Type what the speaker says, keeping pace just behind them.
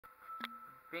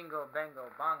Bingo,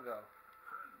 bango, bongo.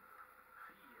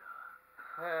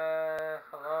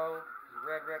 Hello,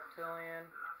 Red Reptilian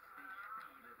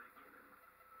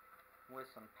with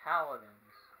some Paladins.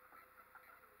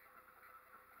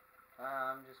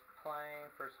 I'm just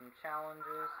playing for some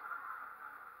challenges.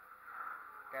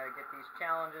 Gotta get these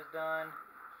challenges done.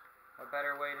 What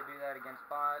better way to do that against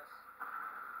bots?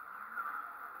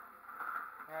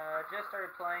 Just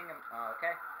started playing them. Oh,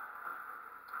 okay.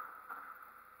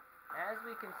 As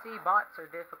we can see, bots are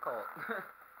difficult.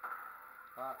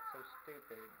 Bots are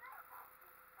stupid.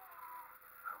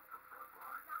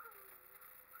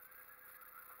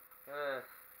 Ugh.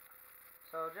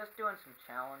 So just doing some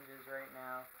challenges right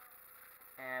now.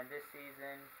 And this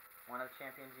season, one of the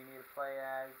champions you need to play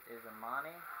as is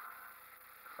Imani.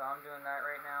 So I'm doing that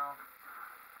right now.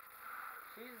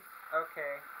 She's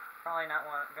okay. Probably not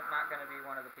going to be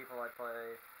one of the people I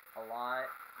play a lot.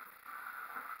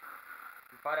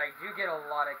 But I do get a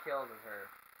lot of kills with her.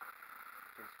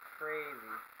 Which is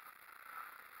crazy.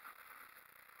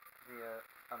 The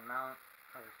amount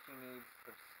of she needs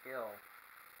of skill.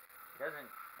 She doesn't,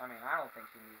 I mean, I don't think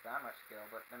she needs that much skill,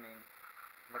 but I mean,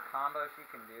 the combo she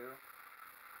can do.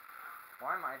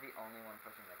 Why am I the only one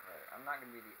pushing that card? I'm not going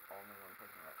to be the only one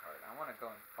pushing that card. I want to go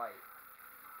and fight.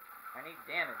 I need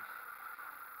damage.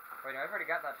 Wait, no, I've already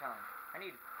got that challenge. I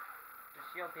need to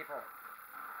shield people.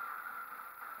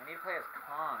 I need to play as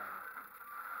Khan.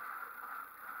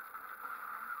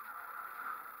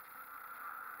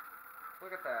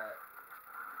 Look at that.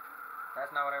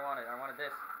 That's not what I wanted. I wanted this.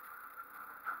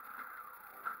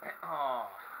 Oh,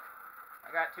 I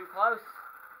got too close.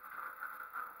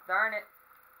 Darn it.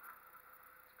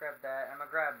 Let's grab that. I'm going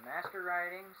to grab Master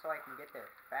Riding so I can get there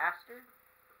faster.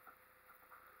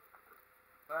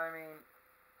 But I mean,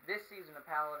 this season of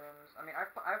Paladins, I mean,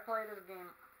 I've played this game.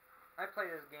 I play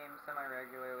this game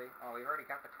semi-regularly. Oh, we've already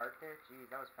got the cart there? Jeez,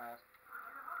 that was fast.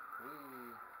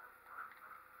 Whee.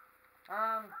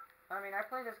 I mean, I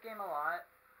play this game a lot.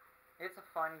 It's a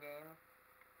fun game.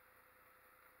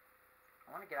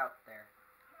 I want to get out there.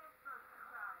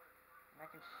 And I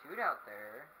can shoot out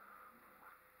there.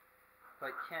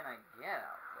 But can I get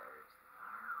out there?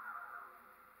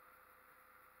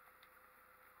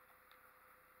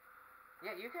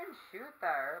 Yeah, you can shoot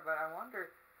there, but I wonder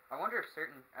if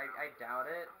certain, I doubt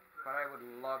it, but I would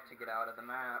love to get out of the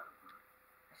map.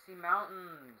 I see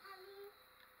mountains.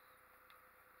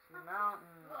 I see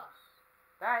mountains.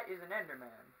 That is an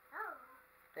Enderman.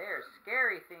 They are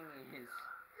scary thingies.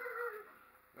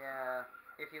 Yeah,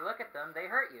 if you look at them, they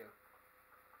hurt you.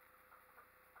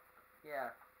 Yeah.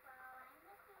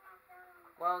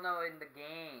 Well, no, in the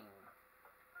game.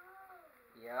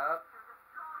 Yup.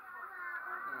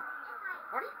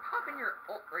 What are you popping your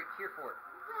ult right here for?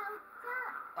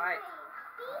 Why? It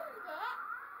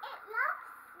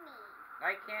loves me.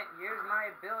 I can't use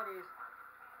my abilities.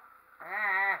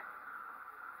 Ah.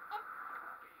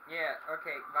 Yeah,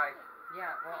 okay, bye.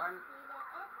 Yeah, well,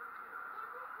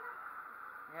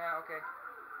 yeah, okay.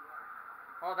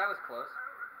 Oh, that was close.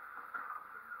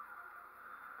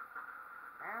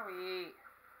 Owie.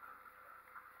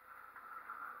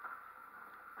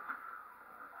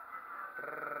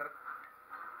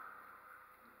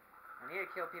 I need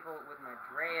to kill people with my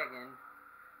dragon.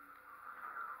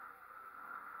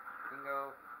 Bingo.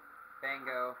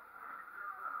 Bango.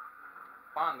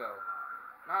 Bongo.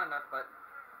 Not enough, but...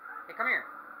 Hey, come here.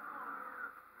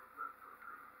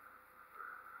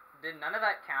 Did none of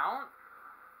that count?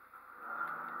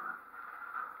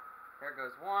 There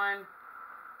goes 1.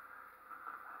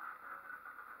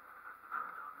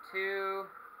 2.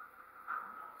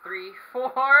 3,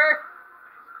 4.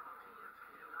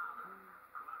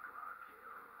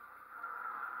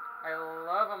 I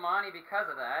love Imani because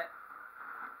of that.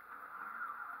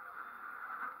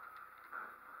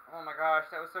 Oh my gosh,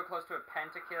 that was so close to a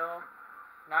Penta kill.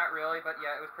 Not really, but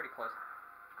yeah, it was pretty close.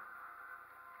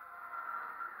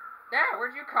 Yeah,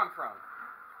 where'd you come from?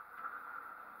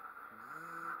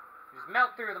 Just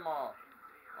melt through them all.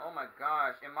 Oh my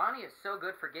gosh, Imani is so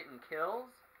good for getting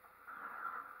kills.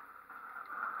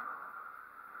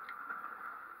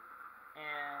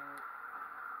 And...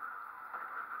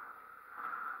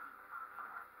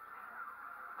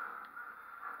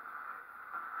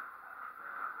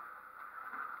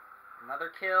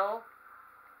 another kill.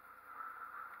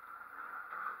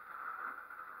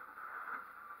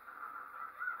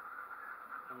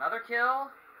 Another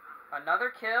kill.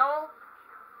 Another kill.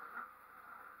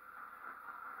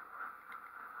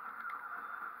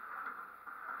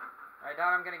 I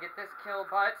doubt I'm gonna get this kill,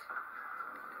 but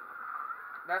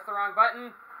that's the wrong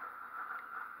button.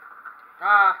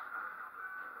 Ah.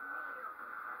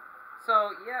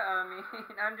 So, yeah, I mean,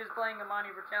 I'm just playing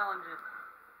Amani for challenges.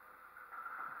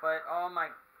 But, oh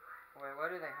my... Wait, what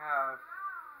do they have?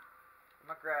 I'm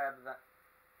gonna grab that.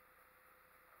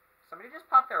 Somebody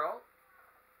just popped their ult?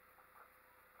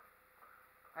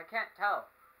 I can't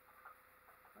tell.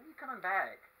 When are you coming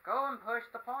back? Go and push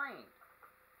the point.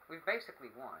 We've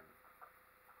basically won.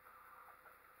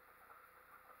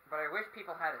 But I wish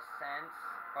people had a sense.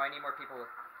 Oh, I need more people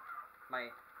with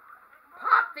my...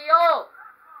 Pop the ult!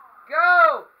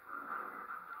 Go!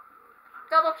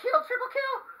 Double kill, triple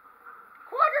kill!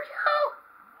 Quadra kill!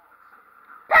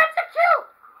 Penta kill!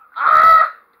 Ah!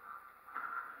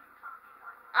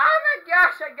 Oh my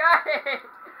gosh, I got it!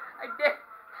 I did.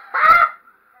 Ha!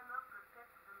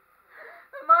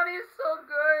 The money is so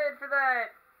good for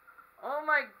that. Oh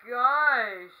my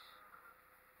gosh.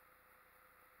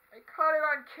 I caught it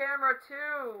on camera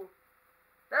too.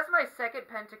 That's my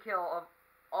second pentakill of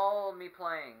all me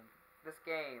playing this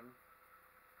game.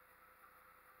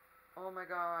 Oh my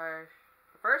gosh.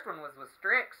 The first one was with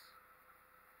Strix.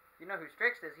 You know who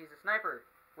Strix is? He's a sniper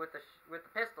with the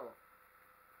pistol.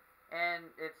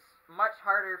 And it's much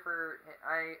harder for,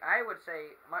 I would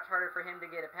say, much harder for him to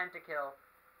get a pentakill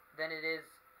than it is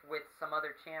with some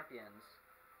other champions.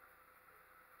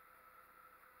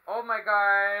 Oh my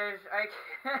gosh, I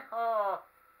can't, oh.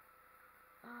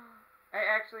 I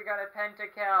actually got a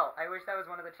pentakill. I wish that was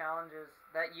one of the challenges.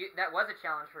 That was a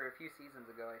challenge for a few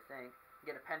seasons ago, I think.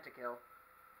 Get a pentakill.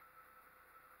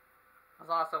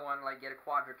 There's also one, like, get a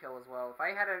quadra kill as well. If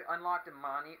I had unlocked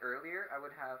Imani earlier, I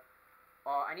would have...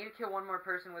 Oh, I need to kill one more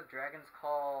person with Dragon's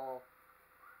Call.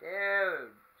 Dude,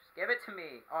 just give it to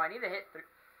me. Oh, I need to hit...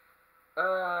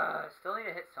 still need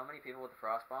to hit so many people with the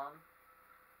Frost Bomb.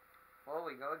 Well,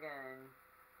 we go again.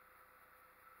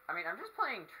 I mean, I'm just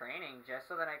playing training just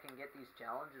so that I can get these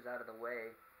challenges out of the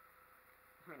way.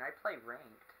 I mean, I play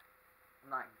ranked. I'm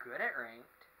not good at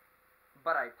ranked,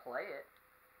 but I play it.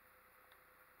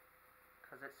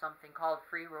 Because it's something called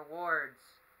free rewards.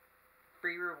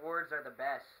 Free rewards are the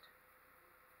best.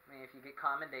 I mean, if you get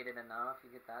commendated enough, you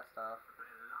get that stuff.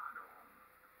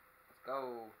 Let's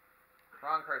go.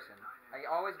 Wrong person. I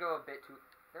always go a bit too...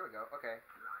 There we go. Okay.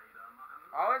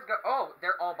 Always go... Oh,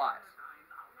 they're all bots.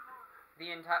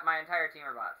 My entire team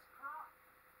are bots.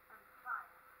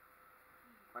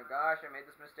 My gosh, I made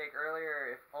this mistake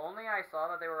earlier. If only I saw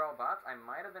that they were all bots, I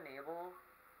might have been able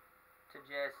to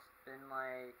just been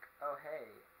like, oh hey,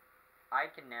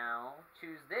 I can now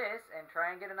choose this and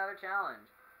try and get another challenge.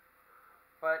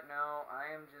 But no,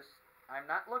 I'm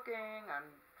not looking, I'm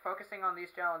focusing on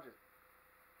these challenges.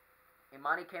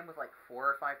 Imani came with like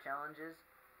 4 or 5 challenges,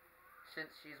 since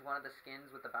she's one of the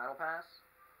skins with the battle pass.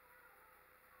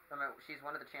 I mean, she's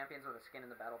one of the champions with a skin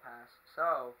in the battle pass.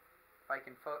 So, if I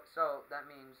can so that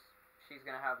means she's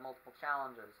gonna have multiple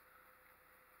challenges.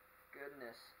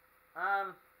 Goodness.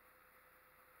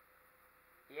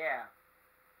 Yeah.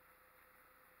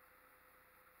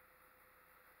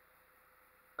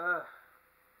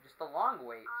 Just the long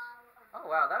waits. Oh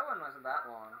wow, that one wasn't that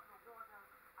long.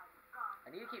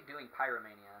 I need to keep doing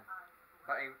Pyromania,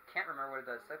 but I can't remember what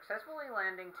it does. Successfully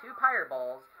landing 2 Pyre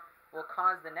Balls will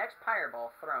cause the next Pyre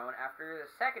Ball thrown after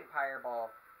the second Pyre Ball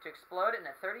to explode in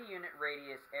a 30-unit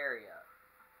radius area.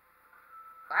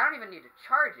 I don't even need to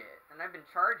charge it, and I've been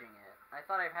charging it. I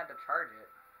thought I had to charge it.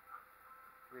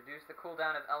 Reduce the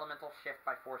cooldown of Elemental Shift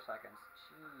by 4 seconds.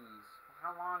 Jeez.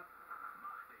 How long?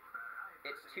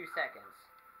 It's 2 seconds.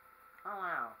 Oh,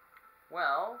 wow.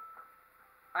 Well,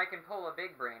 I can pull a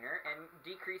big brainer and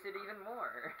decrease it even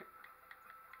more.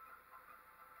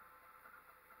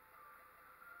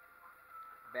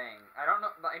 Bang. I don't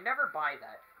know. I never buy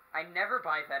that. I never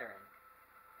buy Veteran.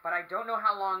 But I don't know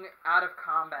how long out of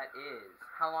combat is.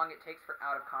 How long it takes for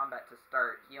out of combat to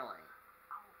start healing.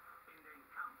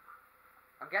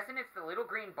 I'm guessing it's the little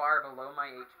green bar below my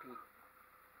HP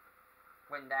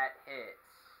when that hits.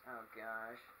 Oh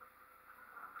gosh.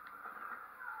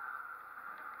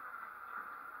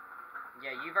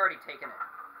 Yeah, you've already taken a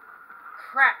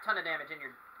crap ton of damage and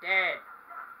you're dead.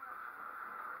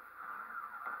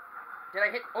 Did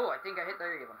I hit? Oh, I think I hit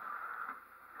 30 of them.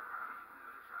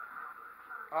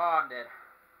 Oh, I'm dead.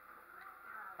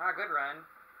 Ah, good run.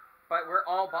 But we're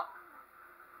all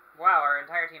wow, our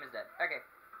entire team is dead. Okay.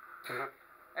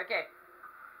 Okay.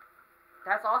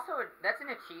 That's also that's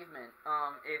an achievement.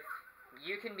 If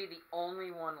you can be the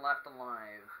only one left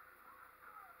alive.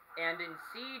 And in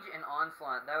Siege and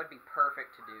Onslaught, that would be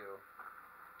perfect to do.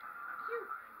 Phew.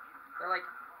 They're like...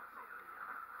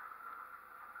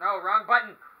 No, wrong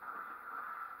button!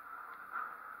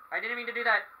 I didn't mean to do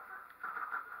that.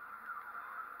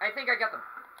 I think I got them.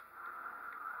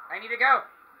 I need to go.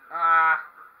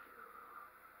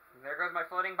 There goes my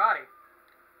floating body.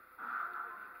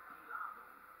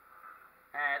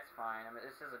 It's fine. I mean,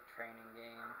 this is a training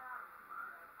game.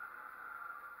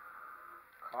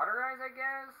 Cauterize, I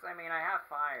guess? I mean, I have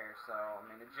fire, so, I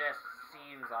mean, it just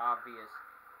seems obvious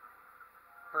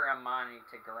for Amani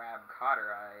to grab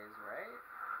Cauterize, right?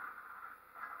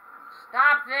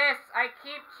 Stop this! I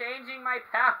keep changing my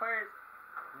powers!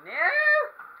 No!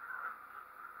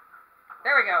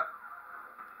 There we go.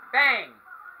 Bang!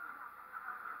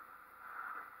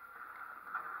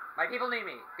 My people need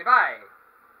me. Goodbye.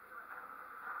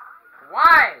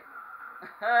 Why?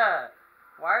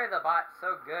 Why are the bots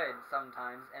so good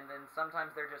sometimes, and then sometimes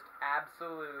they're just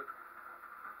absolute,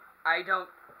 I don't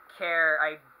care,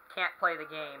 I can't play the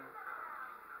game,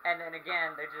 and then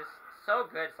again, they're just so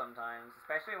good sometimes,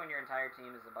 especially when your entire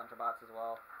team is a bunch of bots as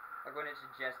well, like when it's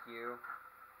just you.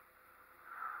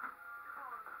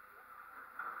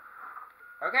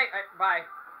 Okay, bye.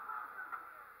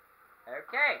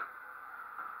 Okay.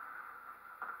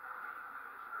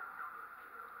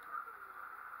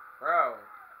 Bro.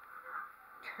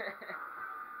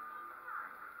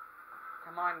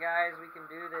 Come on, guys, we can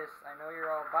do this. I know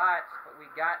you're all bots, but we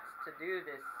got to do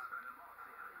this.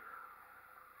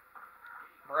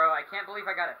 Bro, I can't believe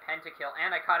I got a Penta kill,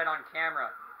 and I caught it on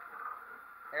camera.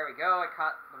 There we go, I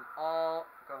caught them all.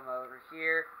 Go over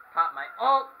here, pop my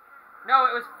ult. No,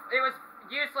 it was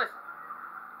useless.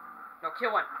 No,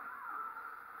 kill one.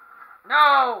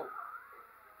 No!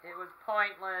 It was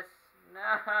pointless.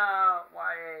 No,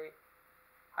 why?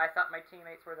 I thought my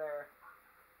teammates were there.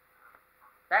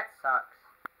 That sucks.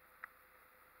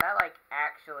 That, like,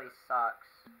 actually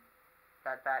sucks.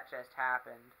 That just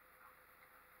happened.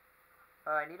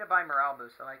 I need to buy morale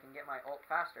boost so I can get my ult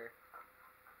faster.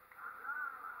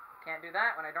 Can't do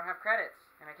that when I don't have credits.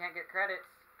 And I can't get credits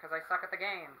because I suck at the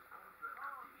game.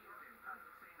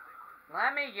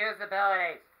 Let me use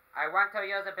abilities. I want to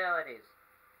use abilities.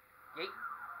 Yeet.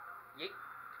 Yeet.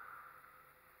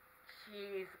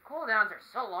 Jeez, cooldowns are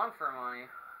so long for Amani.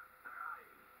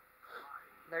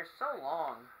 They're so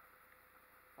long.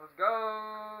 Let's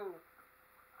go.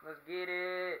 Let's get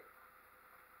it.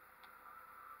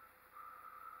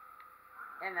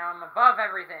 And now I'm above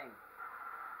everything.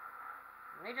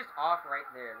 Let me just off right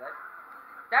there.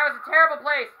 That was a terrible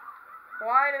place.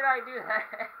 Why did I do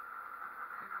that?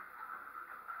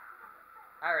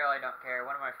 I really don't care.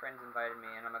 One of my friends invited me,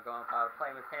 and I'm gonna go and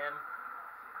play with him.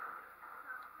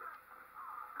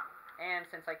 And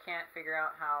since I can't figure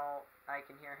out how I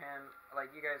can hear him, like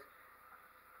you guys,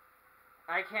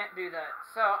 I can't do that.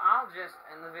 So I'll just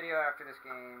end the video after this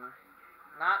game.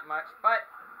 Not much, but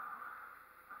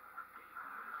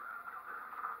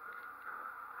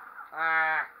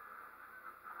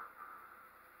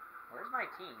where's my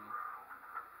team?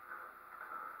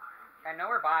 I know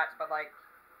we're bots, but like,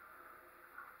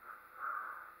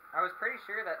 I was pretty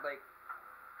sure that like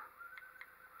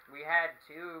we had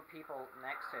 2 people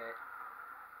next to it.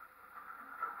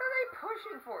 What are they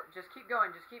pushing for? Just keep going,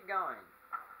 just keep going.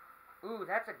 Ooh,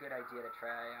 that's a good idea to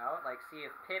try out. Like, see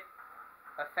if Pip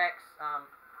affects,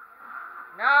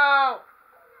 no!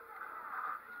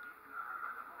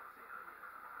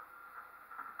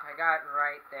 I got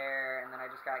right there, and then I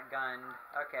just got gunned.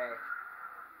 Okay.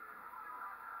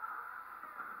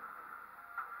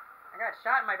 I got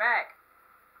shot in my back.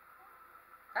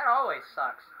 That always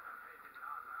sucks.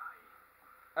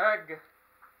 Ugh.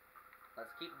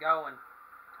 Let's keep going.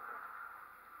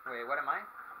 Wait, what am I?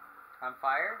 I'm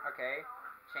fire? Okay.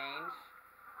 Change.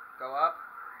 Go up.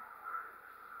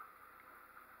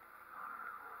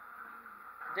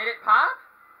 Did it pop?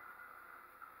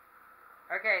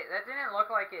 Okay, that didn't look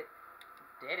like it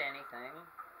did anything.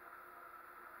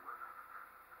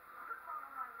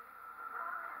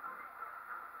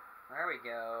 There we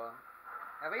go.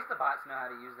 At least the bots know how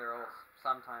to use their ults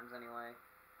sometimes anyway.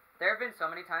 There have been so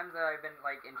many times that I've been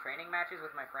like in training matches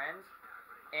with my friends,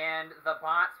 and the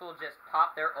bots will just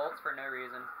pop their ults for no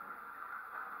reason.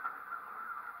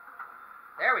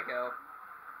 There we go.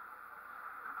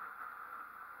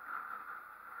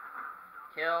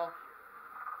 Kill.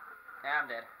 Yeah, I'm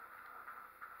dead.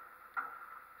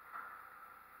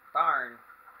 Darn.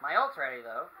 My ult's ready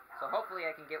though, so hopefully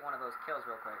I can get one of those kills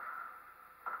real quick.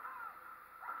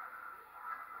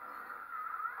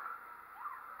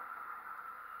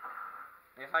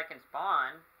 If I can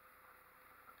spawn.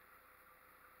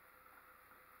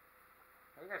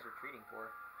 What are you guys retreating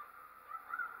for?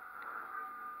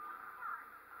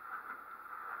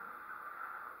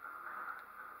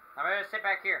 I'm gonna sit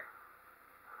back here.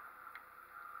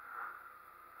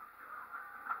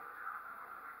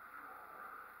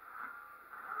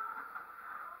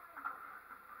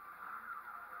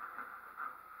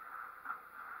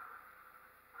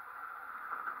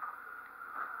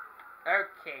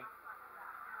 Okay.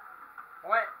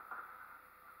 What?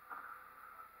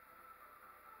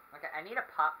 Okay, I need a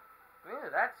pop. Ooh,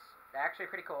 that's actually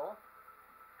pretty cool.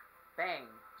 Bang.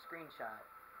 Screenshot.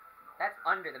 That's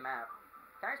under the map.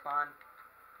 Can I spawn?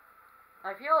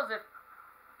 I feel as if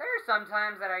there are some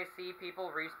times that I see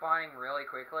people respawning really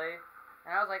quickly.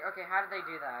 And I was like, okay, how did they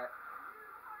do that?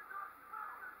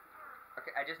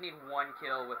 Okay, I just need one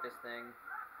kill with this thing.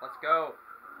 Let's go.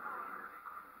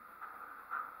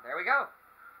 There we go.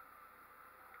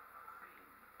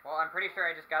 Well, I'm pretty sure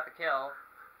I just got the kill.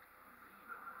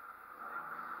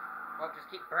 Well, just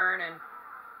keep burning.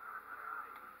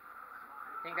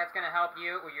 Think that's gonna help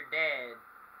you? Well, you're dead.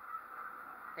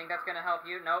 Think that's gonna help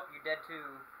you? Nope, you're dead too.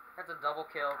 That's a double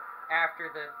kill after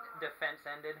the defense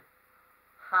ended.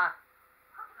 Ha.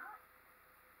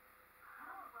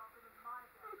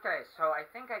 Okay, so I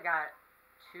think I got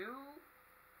 2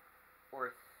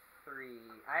 or 3.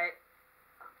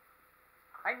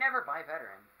 I never buy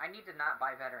veteran. I need to not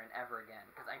buy veteran ever again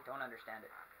because I don't understand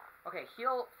it. Okay,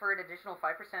 heal for an additional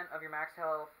 5% of your max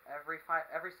health every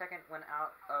second when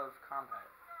out of combat.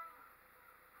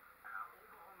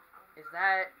 Is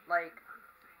that like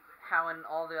how in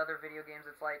all the other video games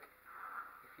it's like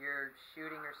if you're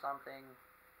shooting or something,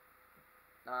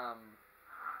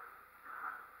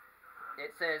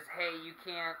 it says, hey, you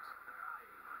can't.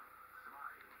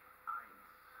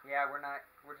 Yeah,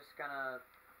 we're just gonna.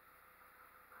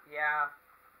 Yeah.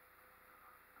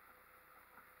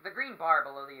 The green bar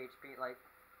below the HP, like,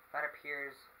 that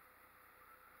appears.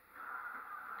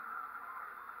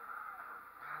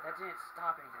 That didn't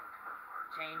stop anything.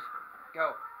 Change.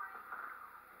 Go.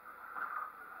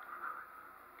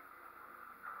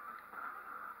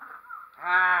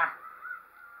 Ah!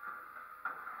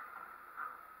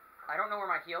 I don't know where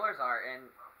my healers are, and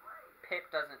Pip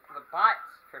doesn't. The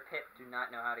bots for Pip do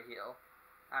not know how to heal.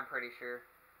 I'm pretty sure.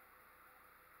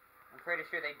 I'm pretty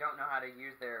sure they don't know how to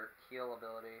use their heal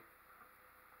ability.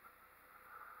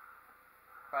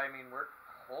 But I mean, we're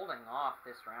holding off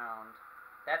this round.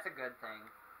 That's a good thing.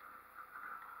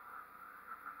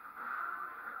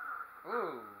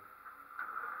 Ooh.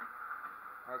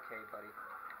 Okay, buddy.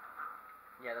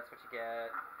 Yeah, that's what you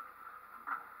get.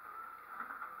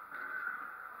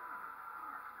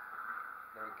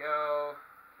 There we go.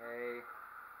 Okay.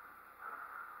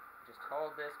 Just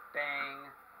hold this.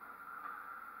 Bang.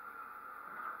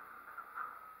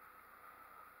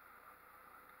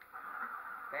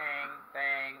 Bang,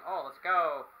 bang. Oh, let's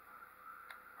go.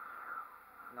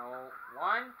 No.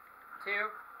 1, 2,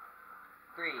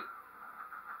 3.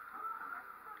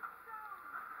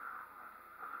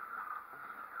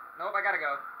 Nope, I gotta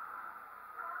go.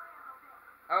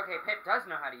 Okay, Pip does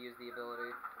know how to use the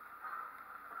ability.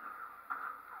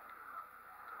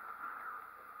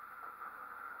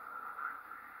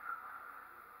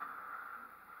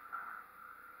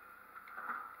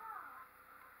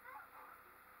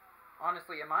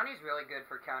 Honestly, Imani's really good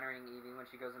for countering Eevee when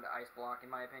she goes into Ice Block, in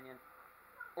my opinion.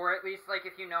 Or at least, like,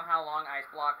 if you know how long Ice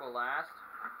Block will last,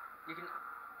 you can...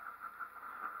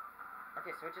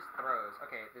 Okay, so it just throws.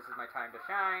 Okay, this is my time to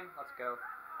shine. Let's go.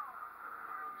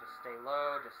 Just stay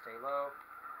low, just stay low.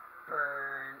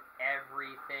 Burn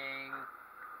everything.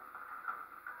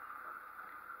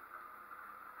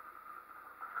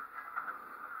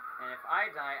 And if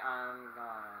I die, I'm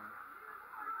gone.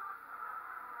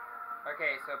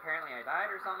 Okay, so apparently I died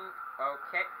or something.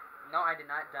 Okay. No, I did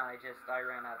not die, just I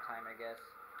ran out of time, I guess.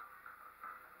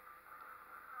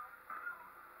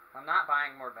 I'm not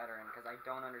buying more veteran because I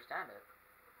don't understand it.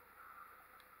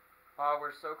 Oh,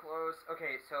 we're so close.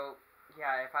 Okay, so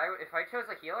yeah, if I chose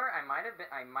a healer, I might have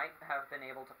been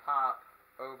able to pop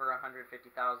over 150,000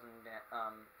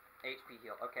 HP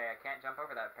heal. Okay, I can't jump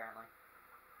over that apparently.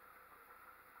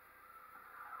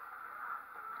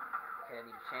 Okay, I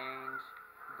need to change.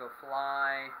 Go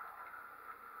fly.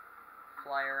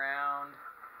 Fly around.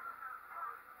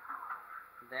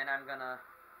 Then I'm gonna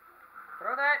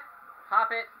throw that.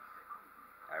 Hop it.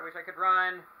 I wish I could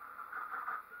run.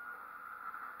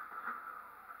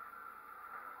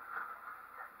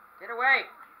 Get away!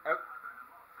 Oh.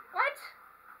 What?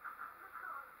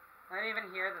 I didn't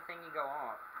even hear the thingy go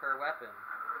off. Her weapon.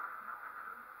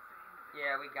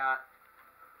 Yeah, we got...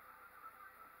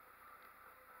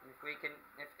 If we can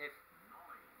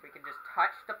just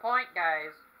touch the point,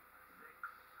 guys.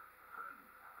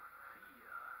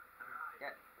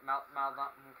 Yeah,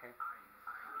 okay.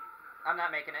 I'm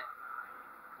not making it.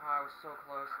 Oh, I was so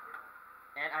close.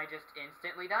 And I just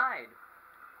instantly died.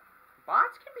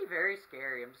 Bots can be very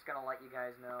scary, I'm just gonna let you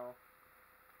guys know.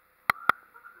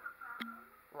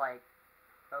 Like,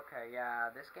 okay, yeah,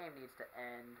 this game needs to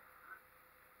end.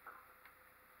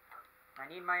 I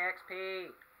need my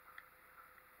XP.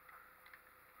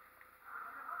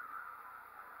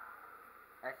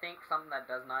 I think something that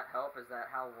does not help is that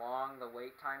how long the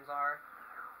wait times are.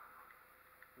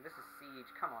 This is Siege,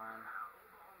 come on.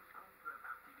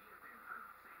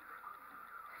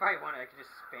 If I wanted, I could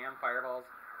just spam fireballs.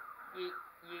 Yeet,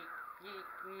 yeet, yeet,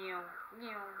 meow,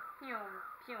 meow, pew,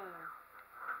 pew.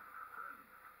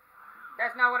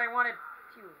 That's not what I wanted.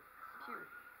 Pew, pew.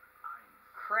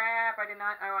 Crap, I did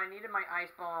not. Oh, I needed my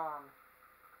ice bomb.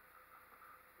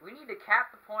 We need to cap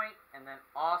the point and then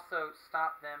also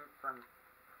stop them from.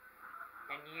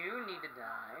 And you need to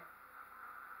die.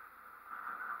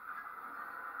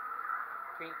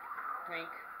 Twink,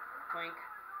 twink, twink,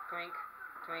 twink,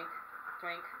 twink,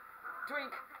 twink,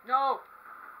 twink. No!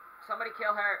 Somebody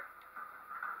kill her.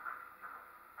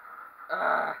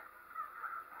 Ugh.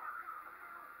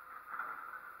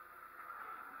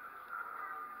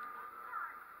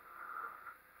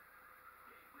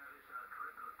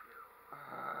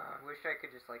 Wish I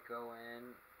could just like go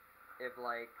in if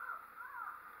like.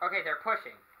 Okay, they're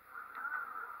pushing.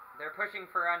 They're pushing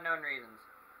for unknown reasons.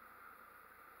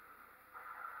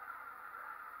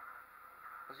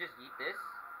 Let's just eat this.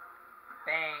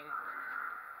 Bang.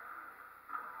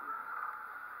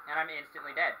 And I'm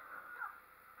instantly dead.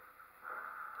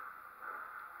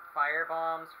 Fire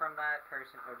bombs from that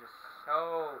person are just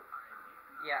so.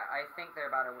 Yeah, I think they're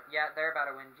about to win. Yeah, they're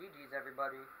about to win. GG's,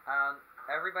 everybody.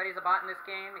 Everybody's a bot in this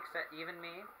game, except even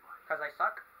me, because I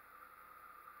suck.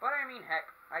 But I mean, heck,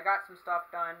 I got some stuff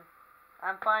done.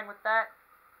 I'm fine with that.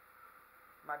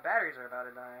 My batteries are about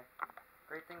to die.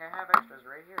 Great thing I have extras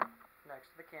right here,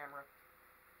 next to the camera.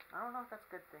 I don't know if that's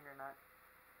a good thing or not.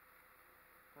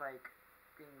 Like,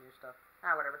 being new stuff.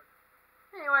 Whatever.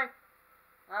 Anyway,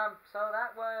 so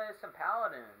that was some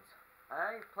Paladins.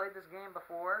 I've played this game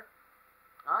before.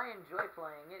 I enjoy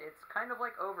playing it. It's kind of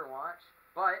like Overwatch,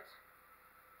 but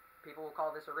people will call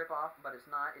this a ripoff, but it's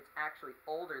not. It's actually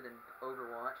older than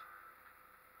Overwatch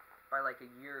by like a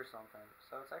year or something.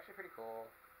 So it's actually pretty cool.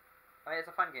 I mean, it's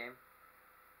a fun game.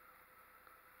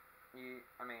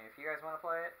 I mean, if you guys want to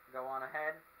play it, go on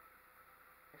ahead.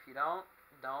 If you don't.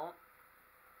 I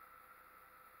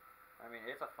mean,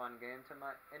 it's a fun game in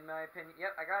my opinion.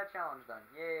 Yep, I got a challenge done.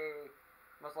 Yay!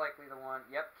 Most likely the one.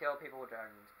 Yep, kill people with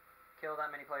dragons. Kill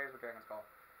that many players with Dragon's Call.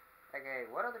 Okay,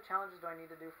 what other challenges do I need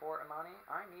to do for Imani?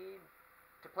 I need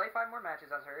to play 5 more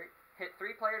matches, as heard. Hit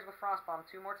 3 players with Frostbomb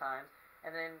 2 more times, and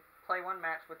then play 1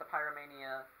 match with the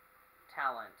Pyromania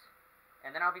talent.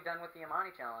 And then I'll be done with the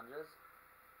Imani challenges.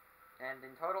 And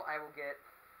in total, I will get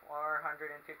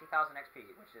 450,000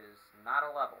 XP, which is not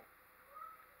a level.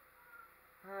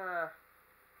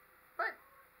 But,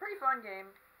 pretty fun game.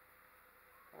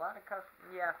 A lot of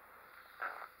yeah.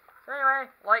 So anyway,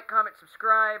 like, comment,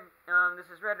 subscribe. This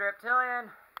is Red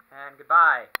Reptilian, and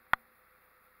goodbye.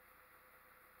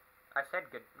 I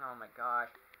said good. Oh my gosh.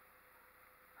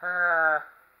 I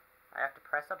have to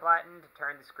press a button to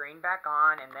turn the screen back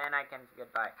on, and then I can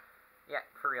goodbye. Yeah,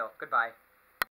 for real. Goodbye.